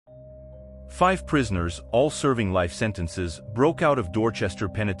5 prisoners, all serving life sentences, broke out of Dorchester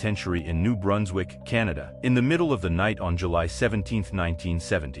Penitentiary in New Brunswick, Canada, in the middle of the night on July 17,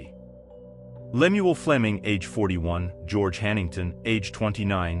 1970. Lemuel Fleming, age 41, George Hannington, age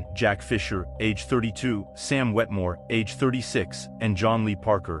 29, Jack Fisher, age 32, Sam Wetmore, age 36, and John Lee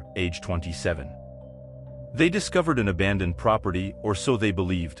Parker, age 27. They discovered an abandoned property, or so they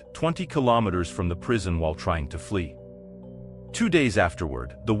believed, 20 kilometers from the prison while trying to flee. 2 days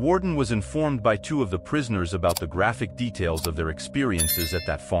afterward, the warden was informed by 2 of the prisoners about the graphic details of their experiences at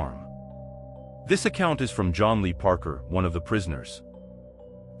that farm. This account is from John Lee Parker, one of the prisoners.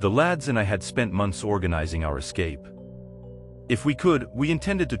 The lads and I had spent months organizing our escape. If we could, we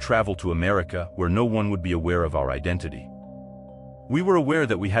intended to travel to America, where no one would be aware of our identity. We were aware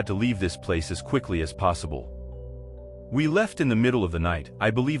that we had to leave this place as quickly as possible. We left in the middle of the night,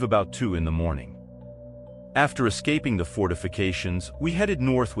 I believe about 2 in the morning. After escaping the fortifications, we headed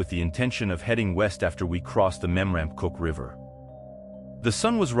north with the intention of heading west after we crossed the Memramcook River. The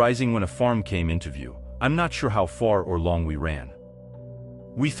sun was rising when a farm came into view. I'm not sure how far or long we ran.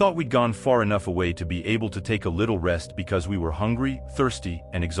 We thought we'd gone far enough away to be able to take a little rest because we were hungry, thirsty,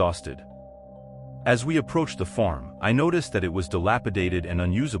 and exhausted. As we approached the farm, I noticed that it was dilapidated and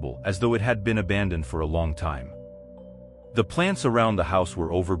unusable, as though it had been abandoned for a long time. The plants around the house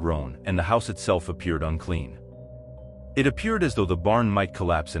were overgrown, and the house itself appeared unclean. It appeared as though the barn might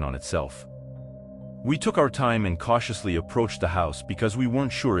collapse in on itself. We took our time and cautiously approached the house because we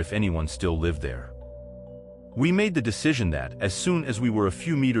weren't sure if anyone still lived there. We made the decision that, as soon as we were a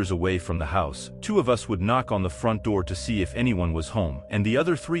few meters away from the house, 2 of us would knock on the front door to see if anyone was home, and the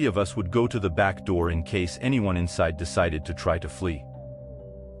other 3 of us would go to the back door in case anyone inside decided to try to flee.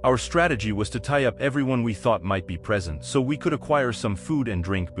 Our strategy was to tie up everyone we thought might be present so we could acquire some food and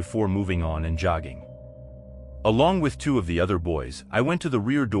drink before moving on and jogging. Along with 2 of the other boys, I went to the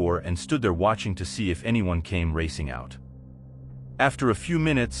rear door and stood there watching to see if anyone came racing out. After a few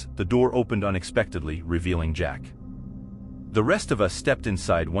minutes, the door opened unexpectedly, revealing Jack. The rest of us stepped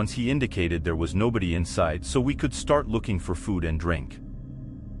inside once he indicated there was nobody inside so we could start looking for food and drink.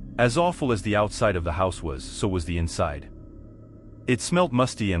 As awful as the outside of the house was, so was the inside. It smelt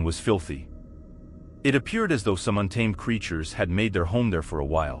musty and was filthy. It appeared as though some untamed creatures had made their home there for a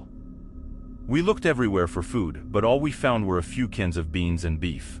while. We looked everywhere for food, but all we found were a few cans of beans and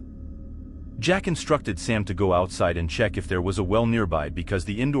beef. Jack instructed Sam to go outside and check if there was a well nearby because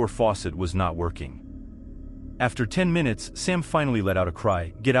the indoor faucet was not working. After 10 minutes, Sam finally let out a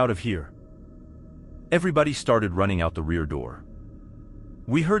cry, "Get out of here!" Everybody started running out the rear door.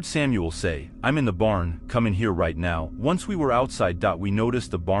 We heard Samuel say, "I'm in the barn, come in here right now." Once we were outside, we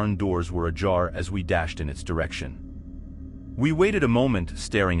noticed the barn doors were ajar as we dashed in its direction. We waited a moment,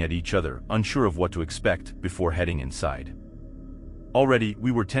 staring at each other, unsure of what to expect, before heading inside. Already,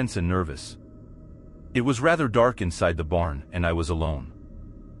 we were tense and nervous. It was rather dark inside the barn, and I was alone.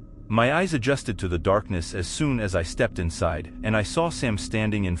 My eyes adjusted to the darkness as soon as I stepped inside, and I saw Sam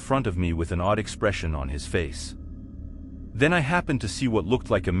standing in front of me with an odd expression on his face. Then I happened to see what looked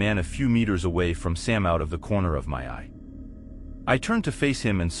like a man a few meters away from Sam out of the corner of my eye. I turned to face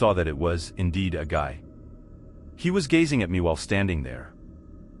him and saw that it was, indeed, a guy. He was gazing at me while standing there.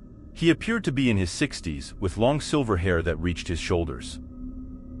 He appeared to be in his 60s, with long silver hair that reached his shoulders.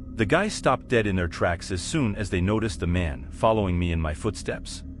 The guys stopped dead in their tracks as soon as they noticed the man, following me in my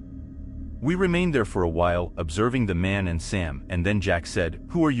footsteps. We remained there for a while, observing the man and Sam, and then Jack said,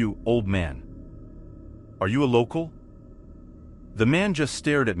 "Who are you, old man? Are you a local?" The man just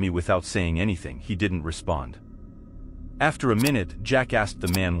stared at me without saying anything. He didn't respond. After a minute, Jack asked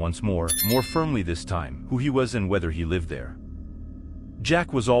the man once more firmly this time, who he was and whether he lived there.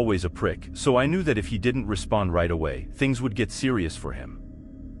 Jack was always a prick, so I knew that if he didn't respond right away, things would get serious for him.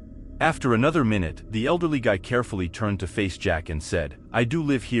 After another minute, the elderly guy carefully turned to face Jack and said, "I do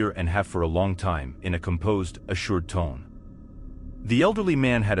live here and have for a long time," in a composed, assured tone. The elderly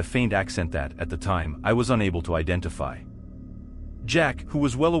man had a faint accent that, at the time, I was unable to identify. Jack, who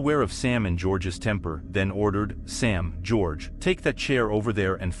was well aware of Sam and George's temper, then ordered, "Sam, George, take that chair over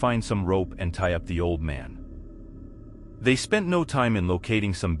there and find some rope and tie up the old man." They spent no time in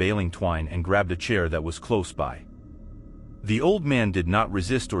locating some baling twine and grabbed a chair that was close by. The old man did not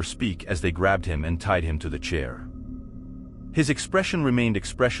resist or speak as they grabbed him and tied him to the chair. His expression remained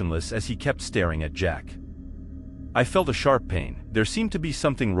expressionless as he kept staring at Jack. I felt a sharp pain. There seemed to be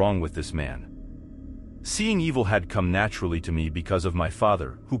something wrong with this man. Seeing evil had come naturally to me because of my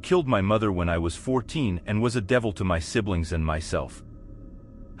father, who killed my mother when I was 14 and was a devil to my siblings and myself.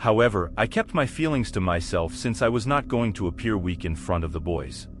 However, I kept my feelings to myself since I was not going to appear weak in front of the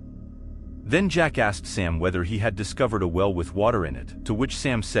boys. Then Jack asked Sam whether he had discovered a well with water in it, to which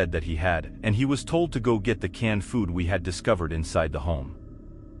Sam said that he had, and he was told to go get the canned food we had discovered inside the home.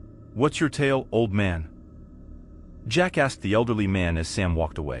 "What's your tale, old man?" Jack asked the elderly man as Sam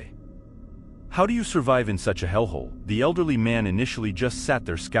walked away. "How do you survive in such a hellhole?" The elderly man initially just sat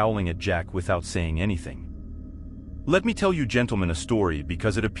there scowling at Jack without saying anything. "Let me tell you gentlemen a story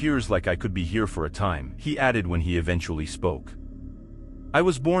because it appears like I could be here for a time," he added when he eventually spoke. "I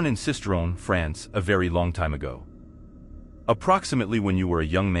was born in Sisteron, France, a very long time ago. Approximately when you were a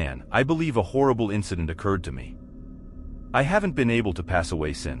young man, I believe a horrible incident occurred to me. I haven't been able to pass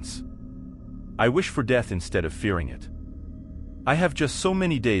away since. I wish for death instead of fearing it. I have just so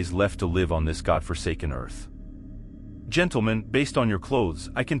many days left to live on this godforsaken earth. Gentlemen, based on your clothes,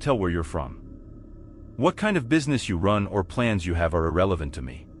 I can tell where you're from. What kind of business you run or plans you have are irrelevant to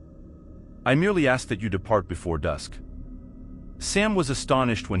me. I merely ask that you depart before dusk." Sam was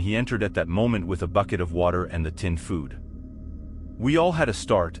astonished when he entered at that moment with a bucket of water and the tinned food. We all had a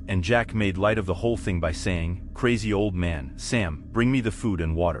start, and Jack made light of the whole thing by saying, "Crazy old man, Sam, bring me the food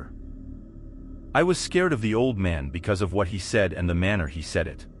and water." I was scared of the old man because of what he said and the manner he said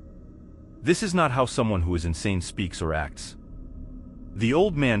it. This is not how someone who is insane speaks or acts. The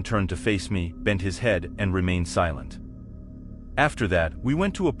old man turned to face me, bent his head, and remained silent. After that, we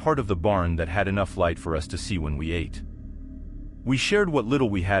went to a part of the barn that had enough light for us to see when we ate. We shared what little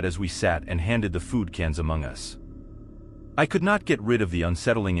we had as we sat and handed the food cans among us. I could not get rid of the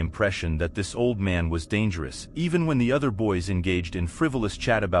unsettling impression that this old man was dangerous, even when the other boys engaged in frivolous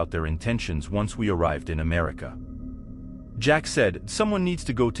chat about their intentions once we arrived in America. Jack said, "Someone needs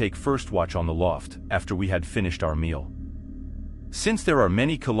to go take first watch on the loft," after we had finished our meal. Since there are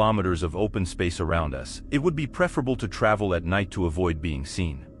many kilometers of open space around us, it would be preferable to travel at night to avoid being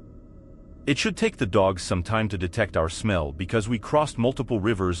seen. It should take the dogs some time to detect our smell because we crossed multiple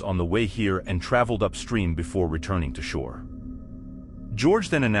rivers on the way here and traveled upstream before returning to shore. George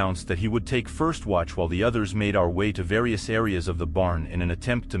then announced that he would take first watch while the others made our way to various areas of the barn in an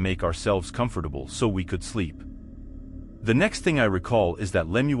attempt to make ourselves comfortable so we could sleep. The next thing I recall is that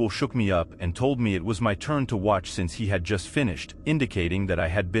Lemuel shook me up and told me it was my turn to watch since he had just finished, indicating that I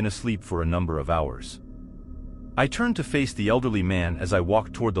had been asleep for a number of hours. I turned to face the elderly man as I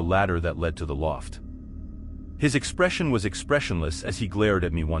walked toward the ladder that led to the loft. His expression was expressionless as he glared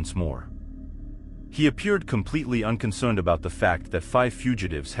at me once more. He appeared completely unconcerned about the fact that 5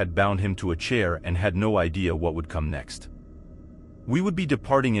 fugitives had bound him to a chair and had no idea what would come next. We would be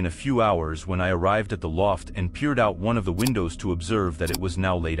departing in a few hours when I arrived at the loft and peered out one of the windows to observe that it was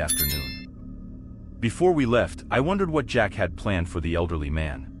now late afternoon. Before we left, I wondered what Jack had planned for the elderly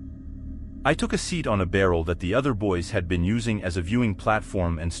man. I took a seat on a barrel that the other boys had been using as a viewing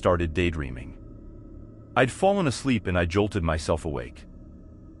platform and started daydreaming. I'd fallen asleep and I jolted myself awake.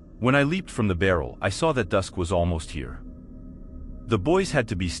 When I leaped from the barrel, I saw that dusk was almost here. The boys had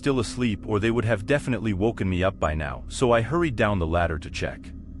to be still asleep or they would have definitely woken me up by now, so I hurried down the ladder to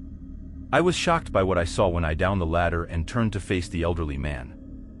check. I was shocked by what I saw when I down the ladder and turned to face the elderly man.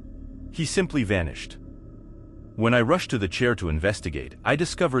 He simply vanished. When I rushed to the chair to investigate, I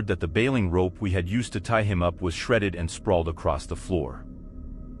discovered that the bailing rope we had used to tie him up was shredded and sprawled across the floor.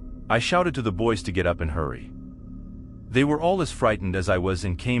 I shouted to the boys to get up and hurry. They were all as frightened as I was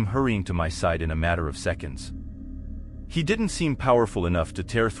and came hurrying to my side in a matter of seconds. He didn't seem powerful enough to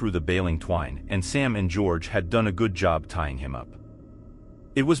tear through the bailing twine, and Sam and George had done a good job tying him up.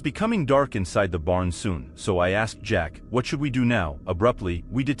 It was becoming dark inside the barn soon, so I asked Jack, "What should we do now?" Abruptly,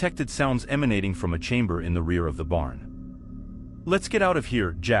 we detected sounds emanating from a chamber in the rear of the barn. "Let's get out of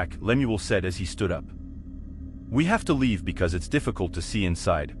here, Jack," Lemuel said as he stood up. "We have to leave because it's difficult to see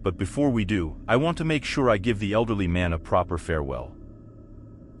inside, but before we do, I want to make sure I give the elderly man a proper farewell.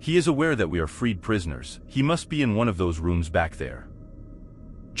 He is aware that we are freed prisoners. He must be in one of those rooms back there."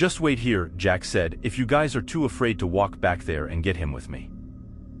 "Just wait here," Jack said, "if you guys are too afraid to walk back there and get him with me."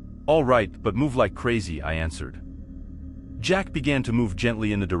 "All right, but move like crazy," I answered. Jack began to move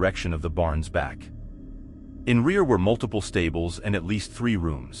gently in the direction of the barn's back. In rear were multiple stables and at least 3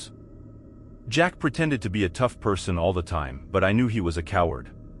 rooms. Jack pretended to be a tough person all the time, but I knew he was a coward.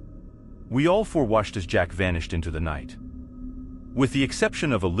 We all 4 watched as Jack vanished into the night. With the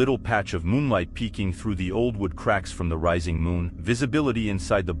exception of a little patch of moonlight peeking through the old wood cracks from the rising moon, visibility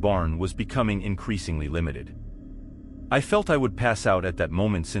inside the barn was becoming increasingly limited. I felt I would pass out at that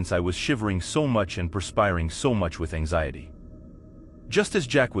moment since I was shivering so much and perspiring so much with anxiety. Just as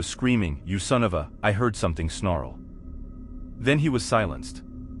Jack was screaming, "You son of a," I heard something snarl. Then he was silenced.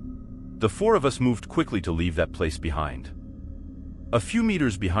 The 4 of us moved quickly to leave that place behind. A few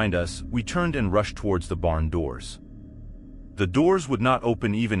meters behind us, we turned and rushed towards the barn doors. The doors would not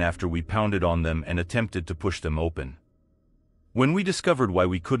open even after we pounded on them and attempted to push them open. When we discovered why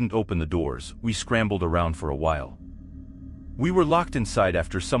we couldn't open the doors, we scrambled around for a while. We were locked inside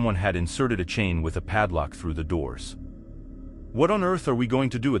after someone had inserted a chain with a padlock through the doors. What on earth are we going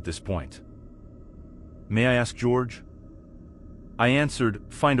to do at this point? May I ask George? I answered,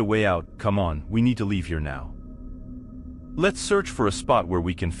 find a way out, come on, we need to leave here now. Let's search for a spot where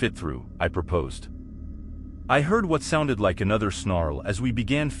we can fit through, I proposed. I heard what sounded like another snarl as we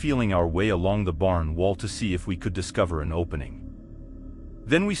began feeling our way along the barn wall to see if we could discover an opening.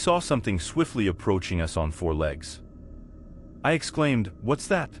 Then we saw something swiftly approaching us on 4 legs. I exclaimed, what's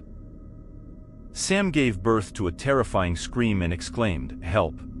that? Sam gave birth to a terrifying scream and exclaimed,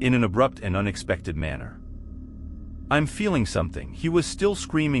 help, in an abrupt and unexpected manner. I'm feeling something. He was still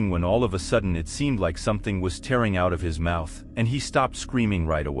screaming when all of a sudden it seemed like something was tearing out of his mouth, and he stopped screaming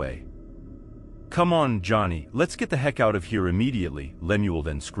right away. Come on, Johnny, let's get the heck out of here immediately, Lemuel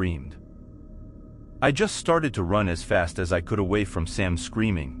then screamed. I just started to run as fast as I could away from Sam's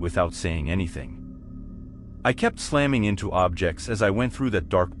screaming without saying anything. I kept slamming into objects as I went through that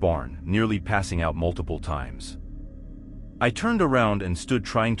dark barn, nearly passing out multiple times. I turned around and stood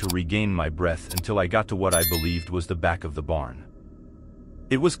trying to regain my breath until I got to what I believed was the back of the barn.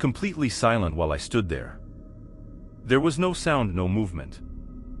 It was completely silent while I stood there. There was no sound, no movement.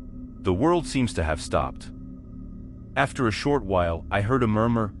 The world seems to have stopped. After a short while, I heard a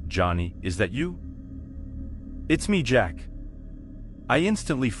murmur, Johnny, is that you? It's me, Jack. I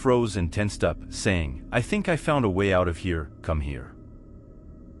instantly froze and tensed up, saying, I think I found a way out of here, come here.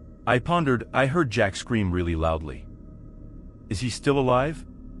 I pondered. I heard Jack scream really loudly. Is he still alive?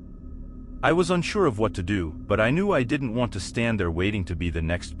 I was unsure of what to do, but I knew I didn't want to stand there waiting to be the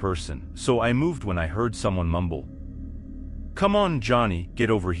next person, so I moved when I heard someone mumble. Come on, Johnny, get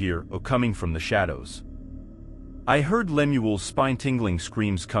over here, coming from the shadows. I heard Lemuel's spine-tingling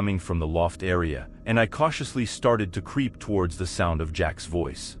screams coming from the loft area, and I cautiously started to creep towards the sound of Jack's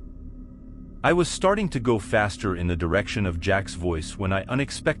voice. I was starting to go faster in the direction of Jack's voice when I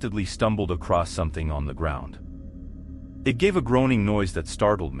unexpectedly stumbled across something on the ground. It gave a groaning noise that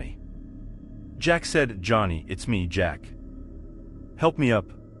startled me. Jack said, Johnny, it's me, Jack. Help me up.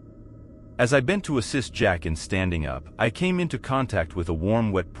 As I bent to assist Jack in standing up, I came into contact with a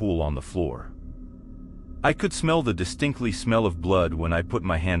warm, wet pool on the floor. I could smell the distinctly smell of blood when I put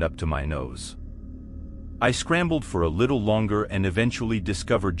my hand up to my nose. I scrambled for a little longer and eventually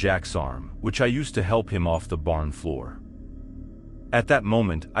discovered Jack's arm, which I used to help him off the barn floor. At that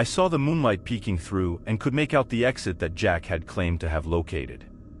moment, I saw the moonlight peeking through and could make out the exit that Jack had claimed to have located.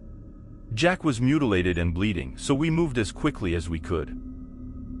 Jack was mutilated and bleeding, so we moved as quickly as we could.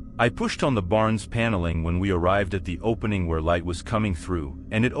 I pushed on the barn's paneling when we arrived at the opening where light was coming through,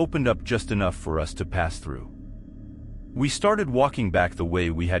 and it opened up just enough for us to pass through. We started walking back the way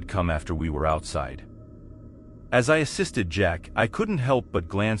we had come after we were outside. As I assisted Jack, I couldn't help but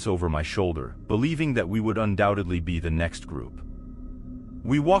glance over my shoulder, believing that we would undoubtedly be the next group.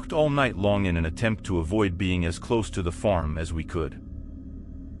 We walked all night long in an attempt to avoid being as close to the farm as we could.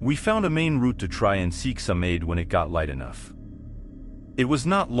 We found a main route to try and seek some aid when it got light enough. It was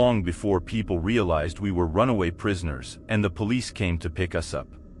not long before people realized we were runaway prisoners, and the police came to pick us up.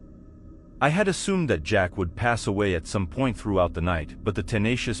 I had assumed that Jack would pass away at some point throughout the night, but the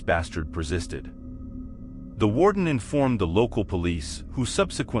tenacious bastard persisted. The warden informed the local police, who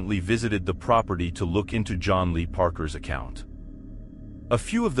subsequently visited the property to look into John Lee Parker's account. A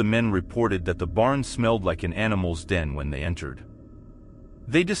few of the men reported that the barn smelled like an animal's den when they entered.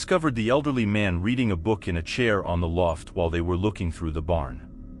 They discovered the elderly man reading a book in a chair on the loft while they were looking through the barn.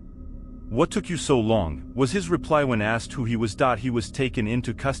 What took you so long? Was his reply when asked who he was. He was taken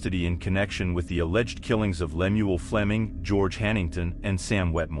into custody in connection with the alleged killings of Lemuel Fleming, George Hannington, and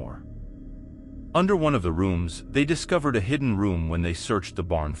Sam Wetmore. Under one of the rooms, they discovered a hidden room when they searched the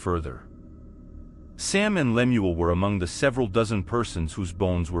barn further. Sam and Lemuel were among the several dozen persons whose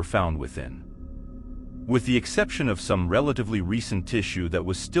bones were found within. With the exception of some relatively recent tissue that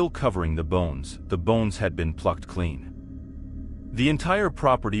was still covering the bones had been plucked clean. The entire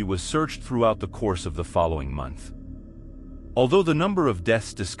property was searched throughout the course of the following month. Although the number of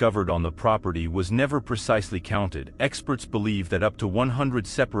deaths discovered on the property was never precisely counted, experts believe that up to 100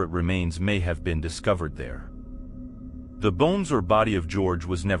 separate remains may have been discovered there. The bones or body of George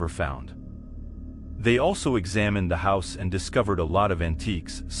was never found. They also examined the house and discovered a lot of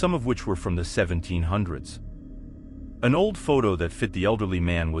antiques, some of which were from the 1700s. An old photo that fit the elderly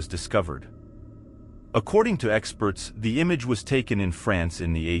man was discovered. According to experts, the image was taken in France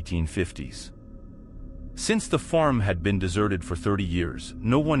in the 1850s. Since the farm had been deserted for 30 years,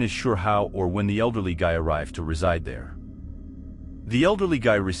 no one is sure how or when the elderly guy arrived to reside there. The elderly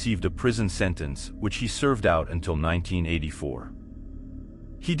guy received a prison sentence, which he served out until 1984.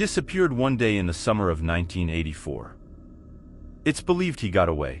 He disappeared one day in the summer of 1984. It's believed he got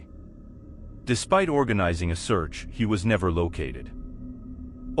away. Despite organizing a search, he was never located.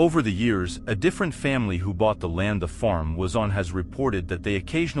 Over the years, a different family who bought the land the farm was on has reported that they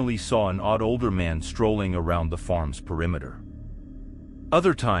occasionally saw an odd older man strolling around the farm's perimeter.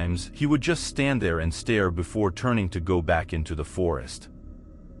 Other times, he would just stand there and stare before turning to go back into the forest.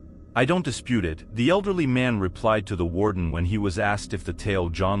 "I don't dispute it," the elderly man replied to the warden when he was asked if the tale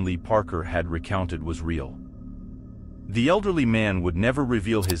John Lee Parker had recounted was real. The elderly man would never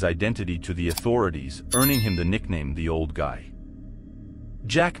reveal his identity to the authorities, earning him the nickname the Old Guy.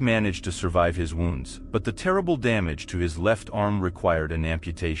 Jack managed to survive his wounds, but the terrible damage to his left arm required an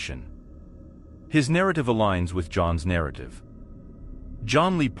amputation. His narrative aligns with John's narrative.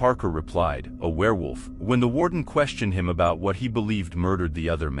 John Lee Parker replied, "A werewolf," when the warden questioned him about what he believed murdered the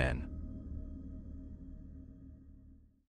other men.